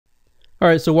All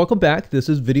right, so welcome back. This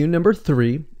is video number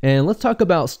 3, and let's talk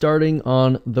about starting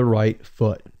on the right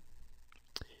foot.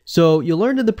 So you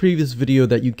learned in the previous video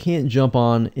that you can't jump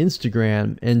on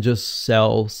Instagram and just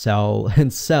sell,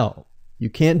 and sell.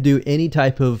 You can't do any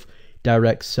type of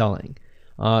direct selling.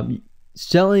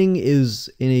 Selling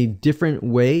is in a different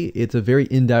way. It's a very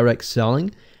indirect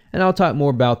selling, and I'll talk more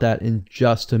about that in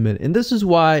just a minute. And this is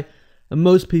why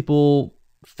most people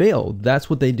fail. That's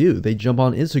what they do. They jump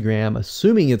on Instagram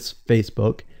assuming it's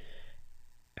Facebook,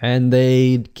 and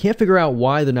they can't figure out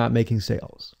why they're not making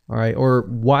sales, all right, or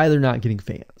why they're not getting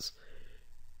fans.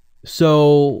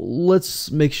 So let's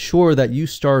make sure that you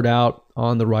start out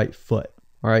on the right foot,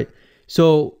 all right?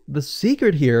 So the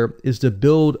secret here is to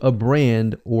build a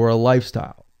brand or a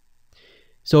lifestyle.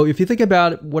 So if you think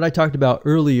about what I talked about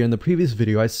earlier in the previous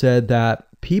video, I said that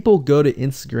people go to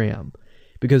Instagram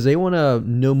because they want to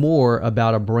know more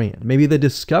about a brand. Maybe they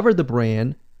discovered the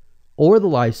brand or the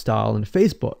lifestyle in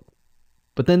Facebook,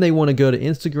 but then they want to go to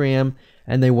Instagram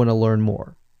and they want to learn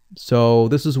more. So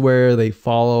this is where they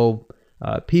follow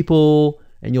people,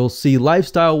 and you'll see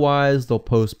lifestyle-wise, they'll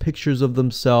post pictures of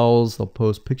themselves, they'll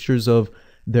post pictures of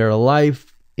their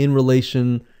life in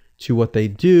relation to what they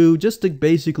do, just to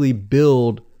basically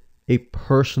build a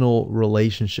personal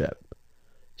relationship.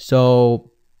 So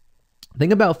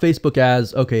think about Facebook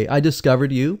as, okay, I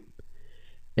discovered you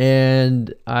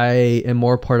and I am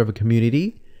more part of a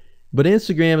community. But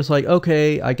Instagram is like,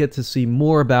 okay, I get to see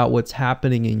more about what's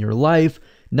happening in your life,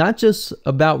 not just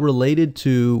about related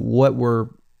to what we're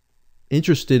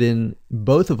interested in,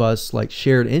 both of us, like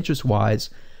shared interest wise,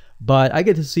 but I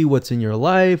get to see what's in your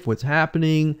life, what's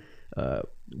happening,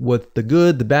 what the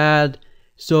good, the bad.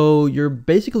 So you're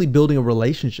basically building a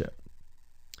relationship.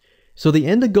 So the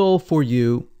end goal for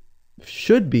you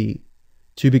should be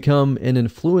to become an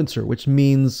influencer, which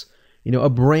means, a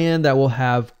brand that will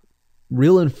have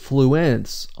real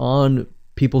influence on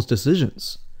people's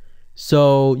decisions.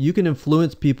 So you can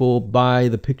influence people by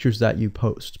the pictures that you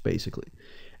post, basically.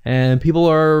 And people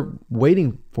are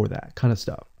waiting for that kind of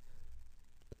stuff.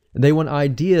 They want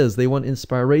ideas, they want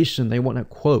inspiration, they want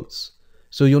quotes.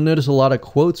 So you'll notice a lot of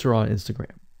quotes are on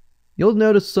Instagram. You'll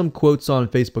notice some quotes on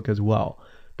Facebook as well,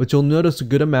 but you'll notice a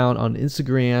good amount on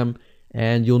Instagram,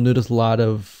 and you'll notice a lot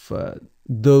of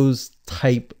those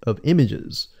type of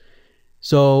images.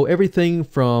 So everything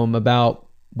from about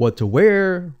what to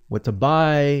wear, what to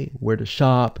buy, where to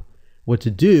shop, what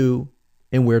to do,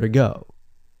 and where to go.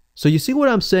 So you see what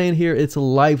I'm saying here? It's a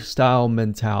lifestyle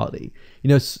mentality.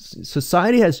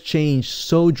 Society has changed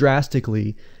so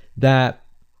drastically that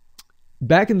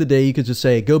back in the day, you could just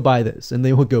say, go buy this, and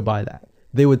they would go buy that.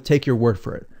 They would take your word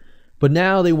for it. But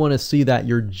now they want to see that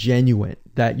you're genuine,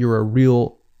 that you're a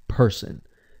real person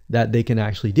that they can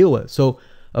actually deal with. So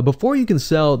before you can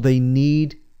sell, they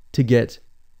need to get,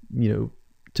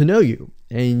 to know you,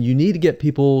 and you need to get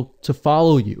people to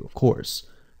follow you, of course,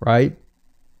 right?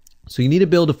 So you need to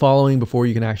build a following before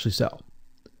you can actually sell.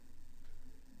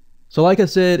 So like I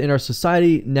said, in our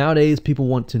society nowadays, people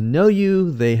want to know you.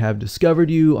 They have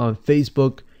discovered you on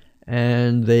Facebook,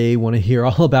 and they want to hear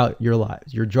all about your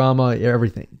lives, your drama,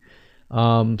 everything.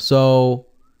 So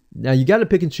now you got to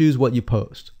pick and choose what you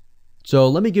post. So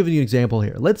let me give you an example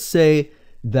here. Let's say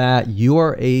that you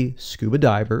are a scuba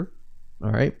diver,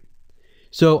 all right?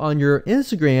 So on your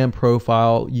Instagram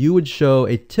profile, you would show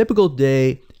a typical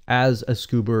day as a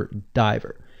scuba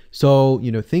diver. So,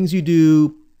 things you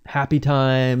do, happy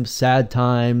times, sad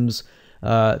times,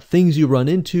 things you run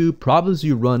into, problems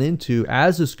you run into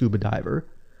as a scuba diver,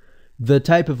 the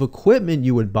type of equipment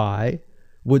you would buy,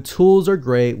 what tools are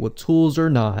great, what tools are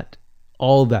not,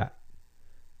 all that.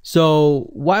 So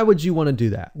why would you want to do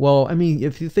that? Well,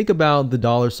 if you think about the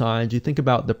dollar signs, you think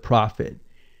about the profit.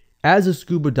 As a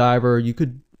scuba diver, you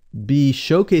could be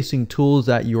showcasing tools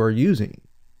that you are using.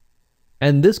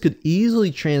 And this could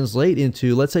easily translate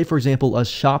into, let's say, for example, a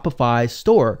Shopify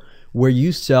store where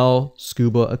you sell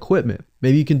scuba equipment.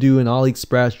 Maybe you can do an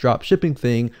AliExpress drop shipping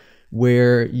thing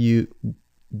where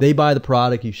they buy the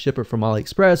product, you ship it from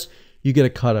AliExpress, you get a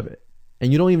cut of it.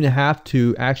 And you don't even have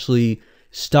to actually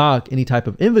stock any type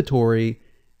of inventory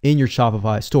in your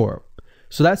Shopify store.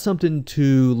 So that's something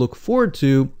to look forward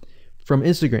to from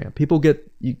Instagram.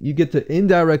 You get to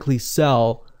indirectly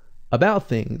sell about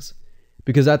things,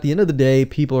 because at the end of the day,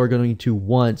 people are going to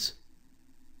want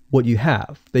what you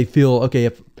have. They feel, okay,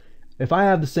 if I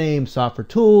have the same software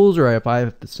tools, or if I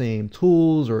have the same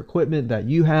tools or equipment that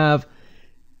you have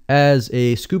as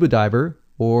a scuba diver,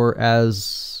 or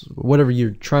as whatever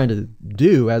you're trying to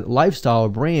do, as a lifestyle or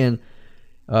brand,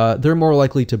 they're more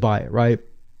likely to buy it, right?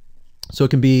 So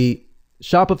it can be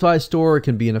Shopify store, it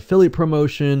can be an affiliate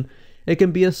promotion, it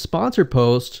can be a sponsor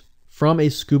post from a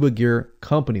scuba gear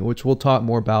company, which we'll talk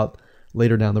more about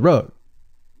later down the road.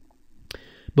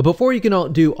 But before you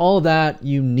can do all of that,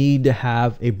 you need to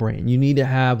have a brand. You need to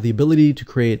have the ability to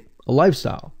create a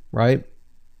lifestyle, right?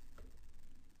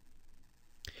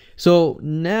 So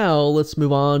now let's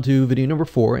move on to video number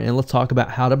 4, and let's talk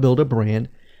about how to build a brand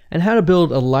and how to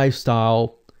build a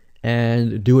lifestyle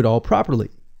and do it all properly.